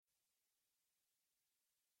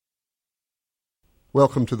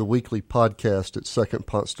Welcome to the weekly podcast at Second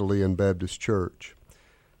Ponce de Leon Baptist Church.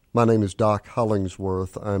 My name is Doc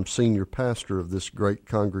Hollingsworth. I'm senior pastor of this great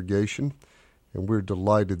congregation, and we're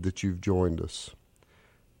delighted that you've joined us.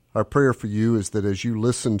 Our prayer for you is that as you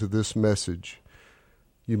listen to this message,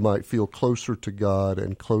 you might feel closer to God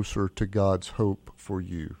and closer to God's hope for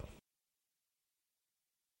you.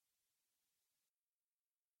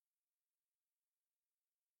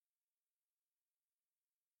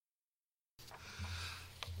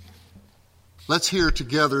 Let's hear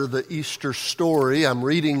together the Easter story. I'm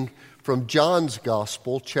reading from John's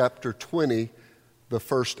Gospel, chapter 20, the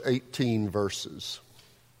first 18 verses.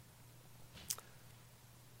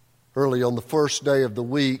 Early on the first day of the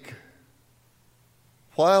week,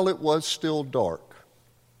 while it was still dark,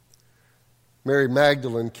 Mary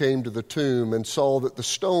Magdalene came to the tomb and saw that the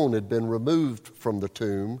stone had been removed from the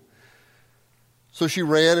tomb. So she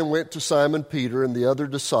ran and went to Simon Peter and the other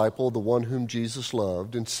disciple, the one whom Jesus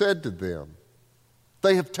loved, and said to them,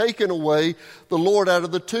 "They have taken away the Lord out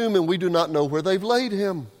of the tomb, and we do not know where they've laid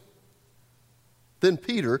him." Then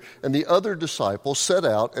Peter and the other disciple set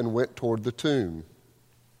out and went toward the tomb.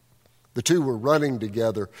 The two were running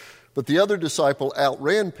together, but the other disciple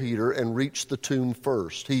outran Peter and reached the tomb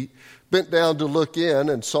first. He bent down to look in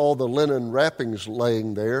and saw the linen wrappings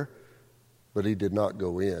laying there, but he did not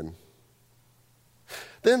go in.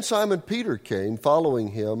 Then Simon Peter came, following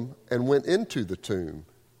him, and went into the tomb.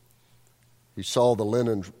 He saw the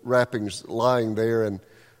linen wrappings lying there and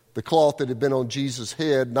the cloth that had been on Jesus'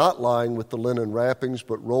 head not lying with the linen wrappings,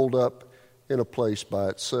 but rolled up in a place by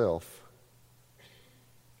itself.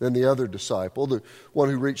 Then the other disciple, the one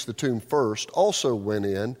who reached the tomb first, also went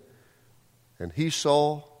in, and he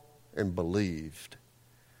saw and believed.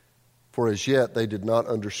 For as yet they did not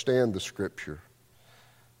understand the scripture,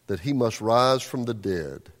 that he must rise from the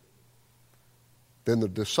dead. Then the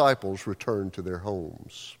disciples returned to their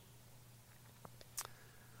homes.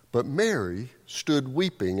 But Mary stood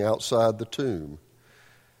weeping outside the tomb.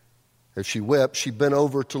 As she wept, she bent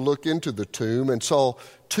over to look into the tomb and saw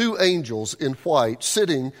two angels in white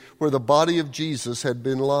sitting where the body of Jesus had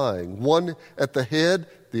been lying, one at the head,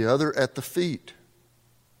 the other at the feet.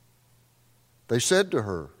 They said to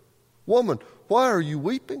her, "Woman, why are you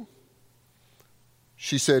weeping?"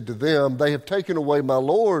 She said to them, "They have taken away my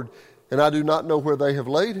Lord, and I do not know where they have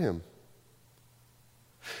laid him."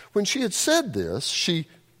 When she had said this, she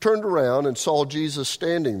turned around and saw Jesus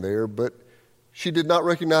standing there, but she did not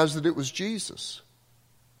recognize that it was Jesus.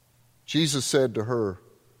 Jesus said to her,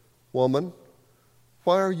 "Woman,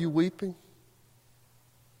 why are you weeping?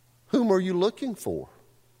 Whom are you looking for?"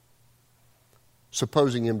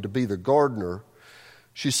 Supposing him to be the gardener,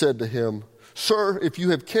 she said to him, "Sir, if you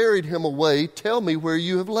have carried him away, tell me where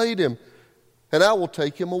you have laid him, and I will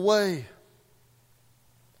take him away."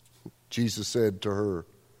 Jesus said to her,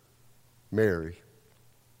 "Mary."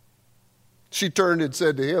 She turned and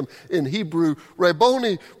said to him in Hebrew,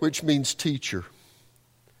 "Rabboni," which means teacher.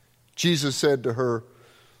 Jesus said to her,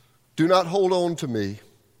 "Do not hold on to me,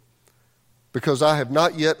 because I have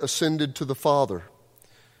not yet ascended to the Father.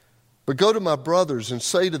 But go to my brothers and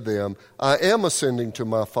say to them, I am ascending to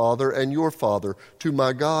my Father and your Father, to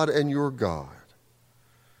my God and your God."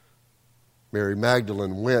 Mary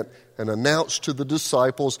Magdalene went and announced to the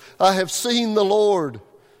disciples, "I have seen the Lord."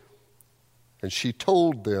 And she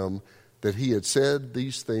told them that he had said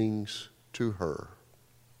these things to her.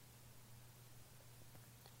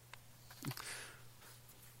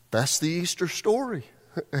 That's the Easter story,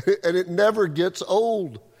 and it never gets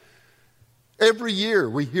old. Every year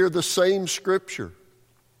we hear the same scripture.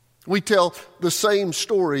 We tell the same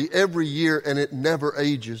story every year, and it never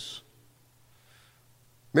ages.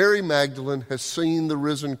 Mary Magdalene has seen the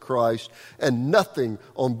risen Christ, and nothing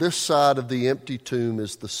on this side of the empty tomb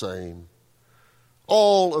is the same.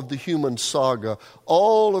 All of the human saga,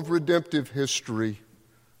 all of redemptive history,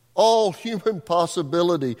 all human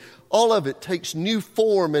possibility, all of it takes new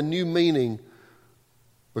form and new meaning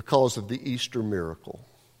because of the Easter miracle.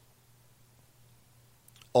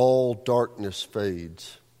 All darkness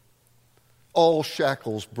fades. All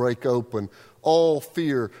shackles break open. All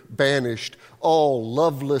fear banished. All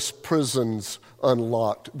loveless prisons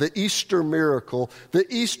unlocked. The Easter miracle, the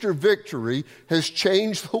Easter victory has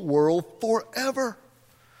changed the world forever.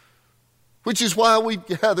 Which is why we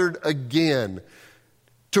gathered again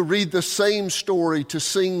to read the same story, to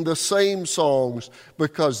sing the same songs,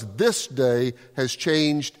 because this day has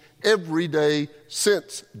changed every day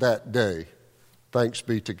since that day. Thanks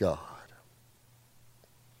be to God.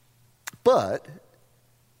 But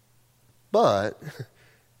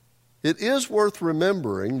it is worth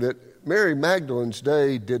remembering that Mary Magdalene's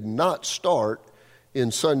day did not start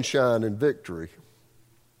in sunshine and victory.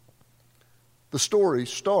 The story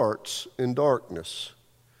starts in darkness.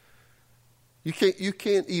 You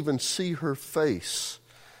can't even see her face,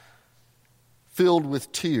 filled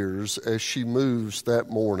with tears as she moves that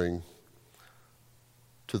morning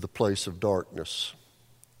to the place of darkness.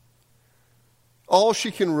 All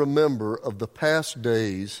she can remember of the past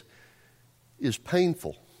days is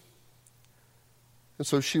painful. And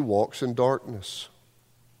so she walks in darkness.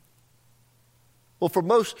 Well, for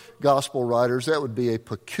most gospel writers, that would be a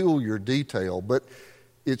peculiar detail, but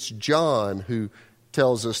it's John who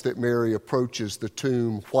tells us that Mary approaches the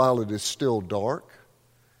tomb while it is still dark.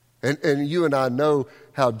 And you and I know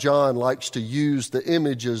how John likes to use the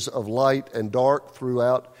images of light and dark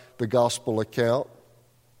throughout the gospel account.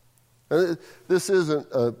 This isn't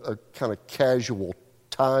a kind of casual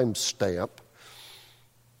time stamp.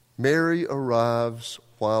 Mary arrives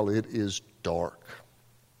while it is dark.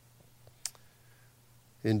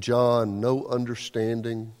 In John, no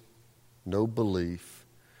understanding, no belief.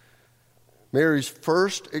 Mary's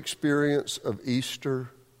first experience of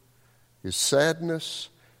Easter is sadness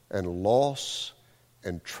and loss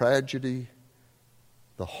and tragedy,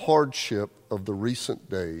 the hardship of the recent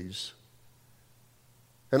days.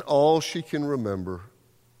 And all she can remember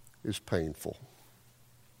is painful.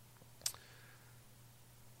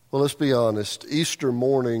 Well, let's be honest. Easter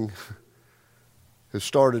morning has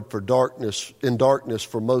started in darkness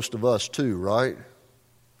for most of us too, right?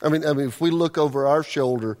 I mean, if we look over our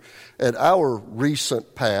shoulder at our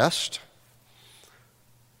recent past,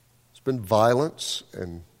 it's been violence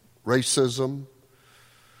and racism,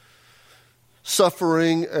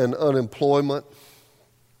 suffering and unemployment,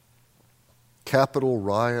 Capitol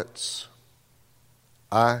riots,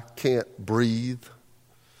 I can't breathe,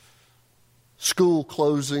 school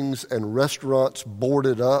closings and restaurants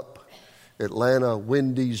boarded up, Atlanta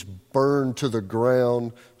Wendy's burned to the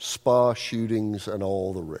ground, spa shootings, and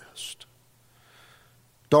all the rest.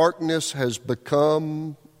 Darkness has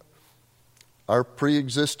become our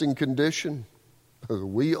pre-existing condition.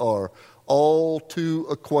 We are all too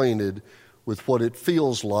acquainted with what it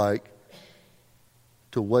feels like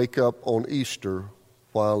to wake up on Easter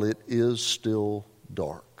while it is still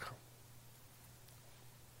dark.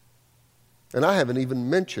 And I haven't even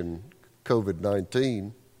mentioned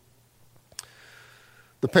COVID-19.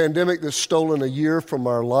 The pandemic that's stolen a year from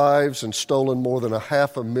our lives and stolen more than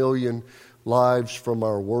 500,000 lives from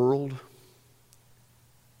our world.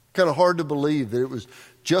 Kind of hard to believe that it was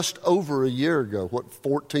just over a year ago,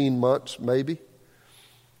 14 months maybe?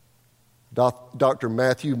 Dr.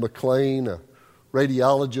 Matthew McLean, a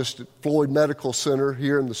radiologist at Floyd Medical Center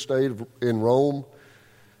here in the state in Rome,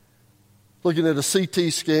 looking at a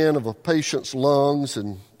CT scan of a patient's lungs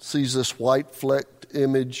and sees this white flecked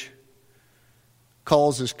image,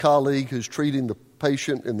 calls his colleague who's treating the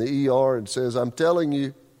patient in the ER and says, "I'm telling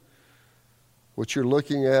you, what you're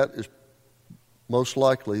looking at is most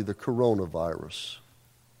likely the coronavirus."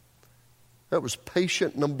 That was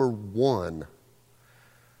patient number 1.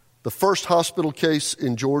 The first hospital case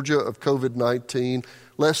in Georgia of COVID-19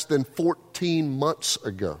 less than 14 months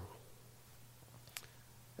ago.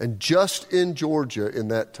 And just in Georgia in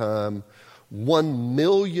that time, 1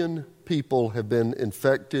 million people have been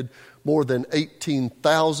infected. More than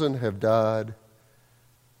 18,000 have died.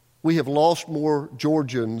 We have lost more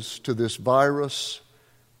Georgians to this virus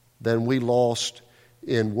than we lost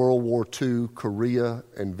in World War II, Korea,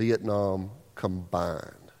 and Vietnam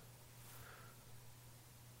combined.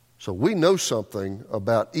 So we know something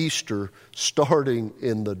about Easter starting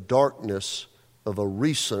in the darkness of a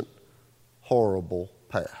recent horrible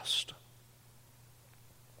past.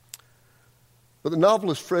 But the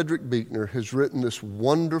novelist Frederick Buechner has written this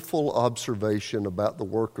wonderful observation about the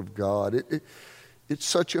work of God. It's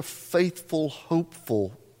such a faithful,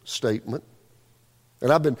 hopeful statement.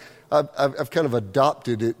 And I've kind of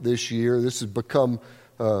adopted it this year. This has become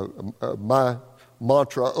my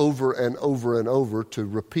mantra over and over and over to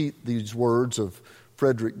repeat these words of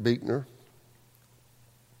Frederick Buechner.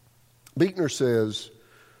 Buechner says,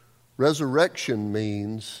 resurrection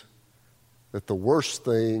means that the worst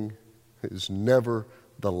thing is never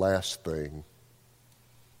the last thing.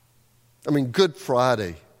 I mean, Good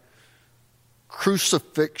Friday,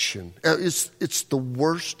 crucifixion, it's the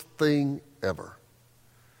worst thing ever.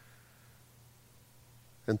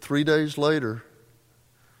 And 3 days later,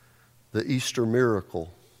 the Easter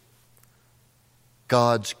miracle,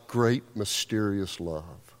 God's great mysterious love.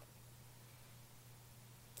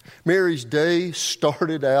 Mary's day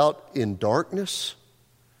started out in darkness,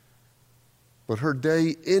 but her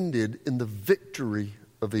day ended in the victory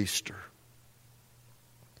of Easter.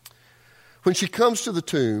 When she comes to the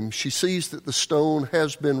tomb, she sees that the stone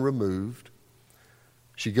has been removed.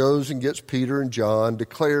 She goes and gets Peter and John,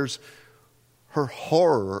 declares her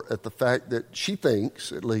horror at the fact that she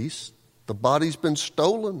thinks, at least, the body's been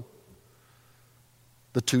stolen.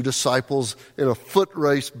 The two disciples, in a foot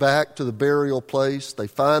race back to the burial place, they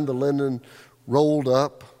find the linen rolled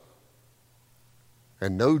up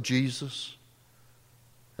and no Jesus,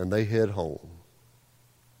 and they head home.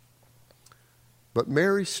 But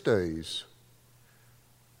Mary stays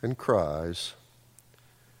and cries.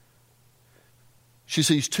 She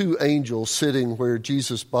sees two angels sitting where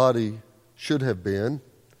Jesus' body should have been,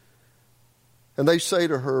 and they say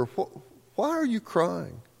to her, "Why are you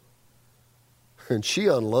crying?" And she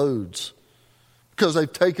unloads, "Because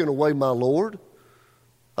they've taken away my Lord.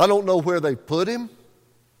 I don't know where they put him."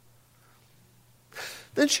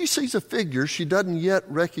 Then she sees a figure she doesn't yet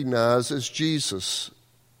recognize as Jesus,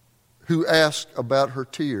 who asked about her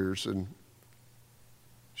tears, and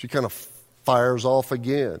she kind of fires off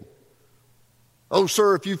again. "Oh,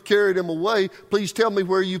 sir, if you've carried him away, please tell me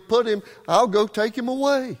where you put him. I'll go take him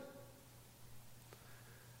away."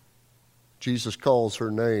 Jesus calls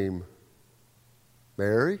her name,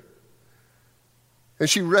 Mary. And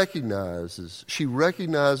she recognizes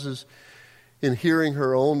in hearing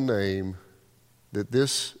her own name that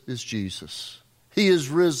this is Jesus. He is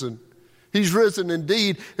risen. He's risen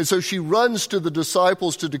indeed. And so she runs to the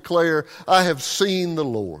disciples to declare, "I have seen the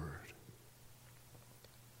Lord."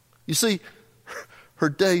 You see, her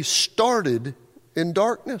day started in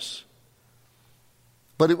darkness,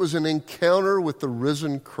 but it was an encounter with the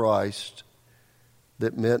risen Christ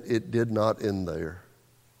that meant it did not end there.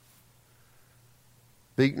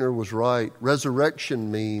 Buechner was right.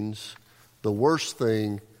 Resurrection means the worst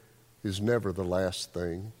thing is never the last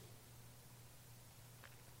thing.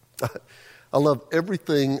 I love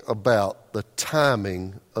everything about the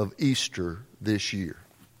timing of Easter this year.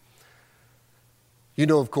 You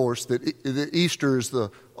know, of course, that Easter is the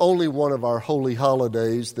only one of our holy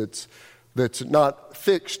holidays that's not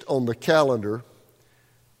fixed on the calendar.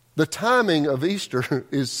 The timing of Easter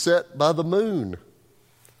is set by the moon.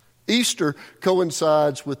 Easter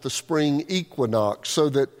coincides with the spring equinox so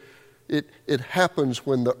that it happens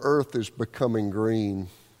when the earth is becoming green.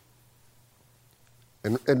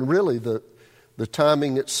 And really, the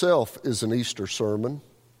timing itself is an Easter sermon.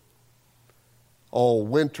 All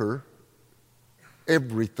winter,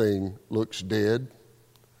 everything looks dead.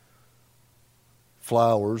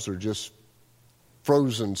 Flowers are just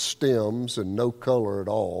frozen stems and no color at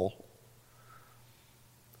all.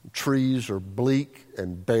 Trees are bleak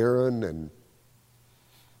and barren and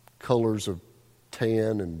colors of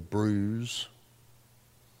tan and bruise.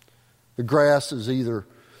 The grass is either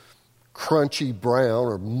crunchy brown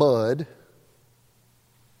or mud.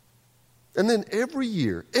 And then every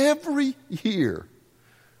year,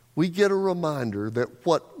 we get a reminder that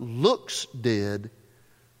what looks dead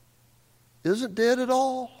isn't dead at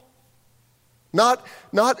all. Not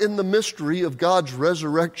in the mystery of God's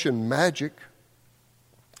resurrection magic.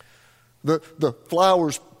 The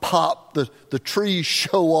flowers pop, the trees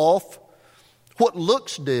show off. What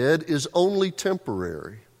looks dead is only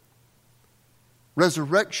temporary.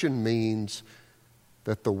 Resurrection means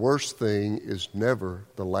that the worst thing is never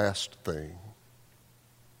the last thing.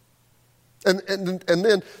 And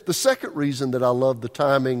then the second reason that I love the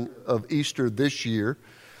timing of Easter this year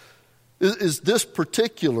is this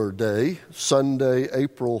particular day, Sunday,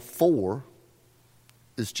 April 4,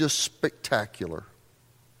 is just spectacular.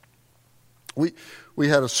 We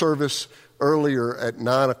had a service earlier at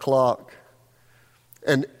 9 o'clock,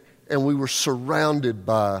 and we were surrounded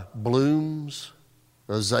by blooms,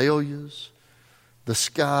 azaleas. The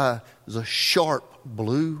sky is a sharp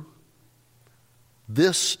blue.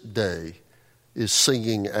 This day is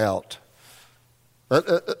singing out. At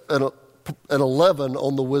 11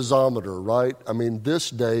 on the whizometer, right? I mean, this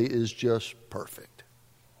day is just perfect.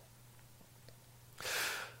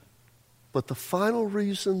 But the final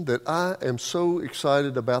reason that I am so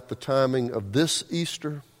excited about the timing of this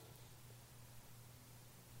Easter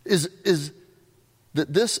is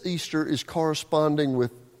that this Easter is corresponding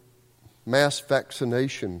with mass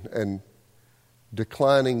vaccination and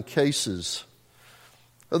declining cases,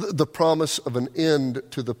 the promise of an end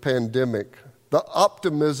to the pandemic, the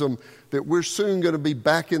optimism that we're soon going to be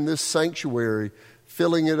back in this sanctuary,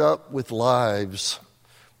 filling it up with lives,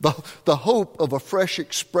 the hope of a fresh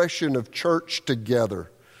expression of church together,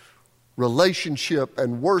 relationship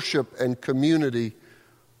and worship and community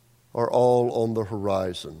are all on the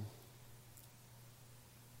horizon.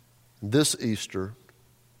 This Easter,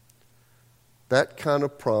 that kind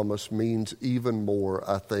of promise means even more,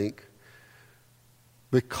 I think,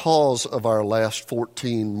 because of our last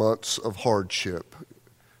 14 months of hardship.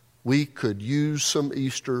 We could use some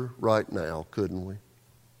Easter right now, couldn't we?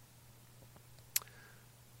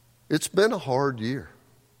 It's been a hard year.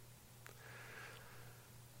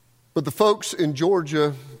 But the folks in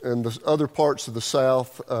Georgia and the other parts of the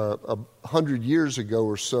South 100 years ago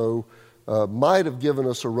or so might have given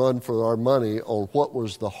us a run for our money on what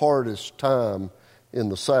was the hardest time in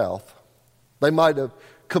the South. They might have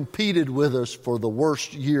competed with us for the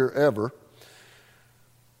worst year ever.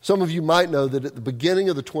 Some of you might know that at the beginning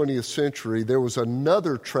of the 20th century, there was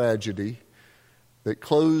another tragedy that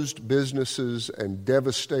closed businesses and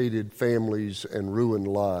devastated families and ruined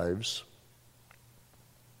lives.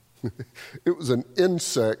 It was an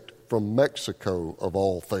insect from Mexico, of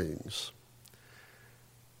all things.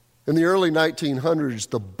 In the early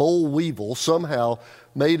 1900s, the boll weevil somehow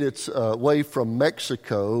made its way from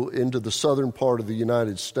Mexico into the southern part of the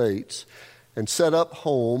United States and set up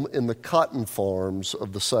home in the cotton farms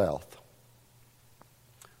of the South.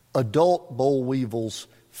 Adult boll weevils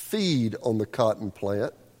feed on the cotton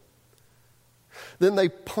plant. Then they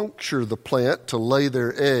puncture the plant to lay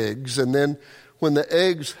their eggs, and then when the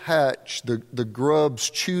eggs hatch, the grubs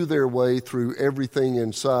chew their way through everything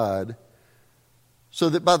inside, so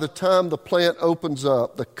that by the time the plant opens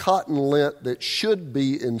up, the cotton lint that should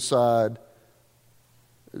be inside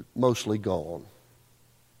is mostly gone.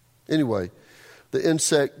 Anyway, the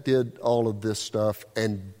insect did all of this stuff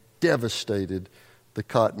and devastated the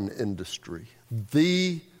cotton industry.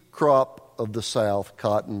 The crop of the South,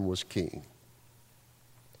 cotton was king.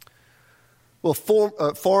 Well,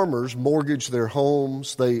 farmers mortgaged their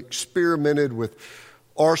homes. They experimented with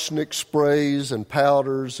arsenic sprays and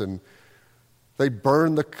powders, and they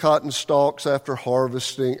burned the cotton stalks after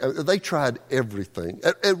harvesting. They tried everything.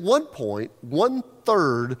 At one point,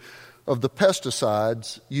 1/3 of the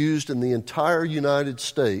pesticides used in the entire United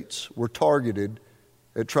States were targeted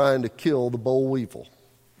at trying to kill the boll weevil.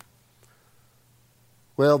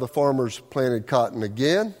 Well, the farmers planted cotton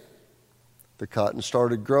again. The cotton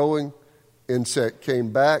started growing. Insect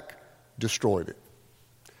came back, destroyed it.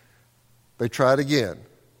 They tried again.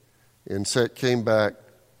 Insect came back,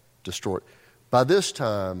 destroyed it. By this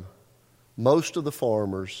time, most of the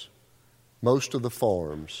farms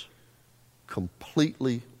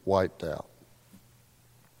completely wiped out.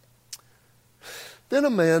 Then a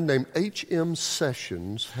man named H.M.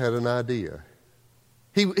 Sessions had an idea.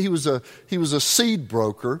 He was a seed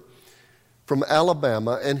broker from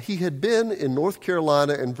Alabama, and he had been in North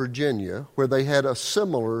Carolina and Virginia, where they had a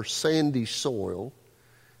similar sandy soil,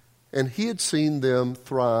 and he had seen them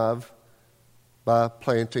thrive by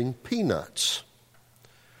planting peanuts.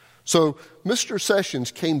 So Mr.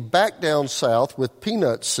 Sessions came back down south with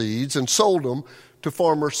peanut seeds and sold them to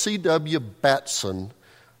farmer C.W. Batson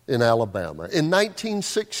in Alabama. In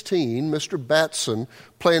 1916, Mr. Batson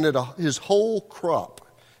planted his whole crop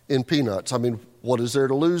in peanuts. I mean, what is there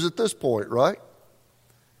to lose at this point, right?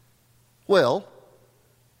 Well,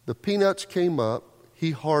 the peanuts came up,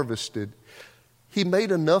 he harvested, he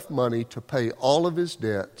made enough money to pay all of his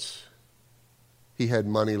debts. He had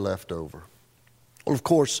money left over. Well, of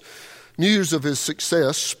course, news of his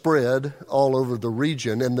success spread all over the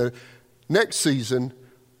region, and the next season,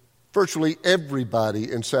 virtually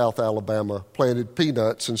everybody in South Alabama planted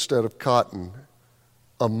peanuts instead of cotton.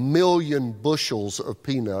 1 million bushels of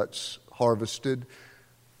peanuts harvested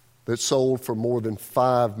that sold for more than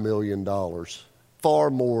 $5 million,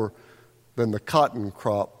 far more than the cotton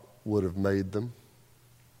crop would have made them.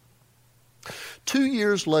 2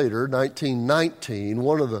 years later, 1919,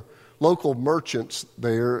 one of the local merchants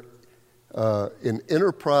there in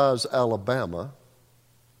Enterprise, Alabama,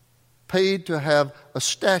 paid to have a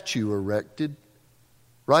statue erected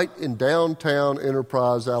right in downtown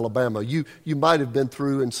Enterprise, Alabama. You might have been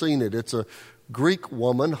through and seen it. It's a Greek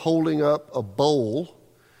woman holding up a bowl,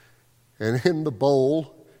 and in the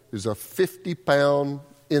bowl is a 50-pound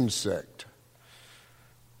insect.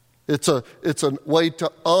 It's a way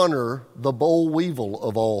to honor the boll weevil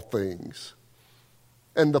of all things.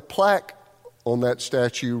 And the plaque on that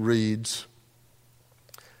statue reads,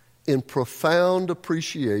 "In profound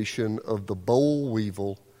appreciation of the boll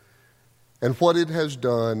weevil and what it has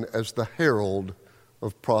done as the herald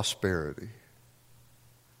of prosperity."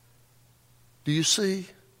 Do you see?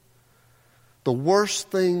 The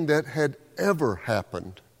worst thing that had ever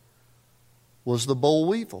happened was the boll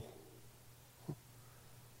weevil.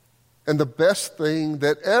 And the best thing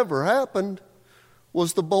that ever happened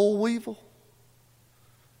was the boll weevil.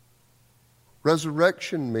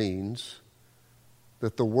 Resurrection means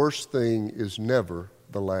that the worst thing is never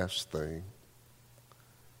the last thing.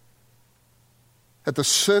 At the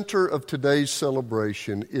center of today's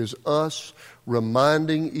celebration is us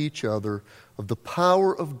reminding each other of the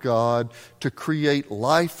power of God to create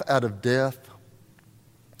life out of death,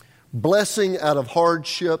 blessing out of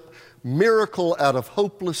hardship, miracle out of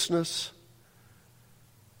hopelessness,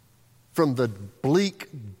 from the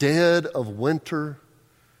bleak dead of winter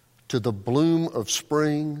to the bloom of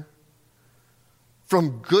spring,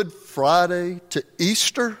 from Good Friday to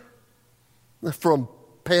Easter, from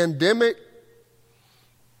pandemic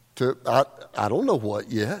to I don't know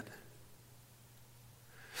what yet.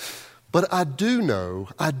 But I do know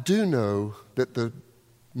that the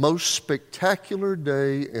most spectacular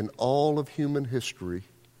day in all of human history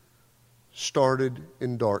started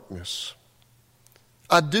in darkness.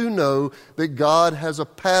 I do know that God has a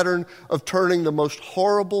pattern of turning the most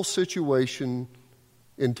horrible situation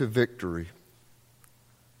into victory.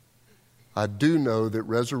 I do know that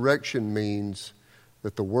resurrection means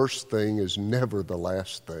that the worst thing is never the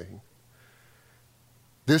last thing.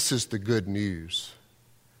 This is the good news.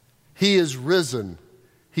 He is risen.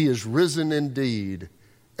 He is risen indeed,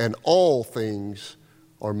 and all things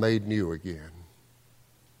are made new again.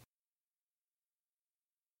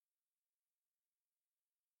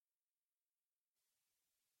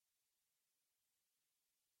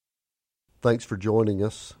 Thanks for joining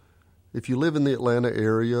us. If you live in the Atlanta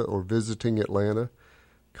area or visiting Atlanta,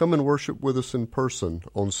 come and worship with us in person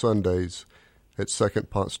on Sundays at Second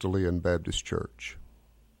Ponce de Leon Baptist Church.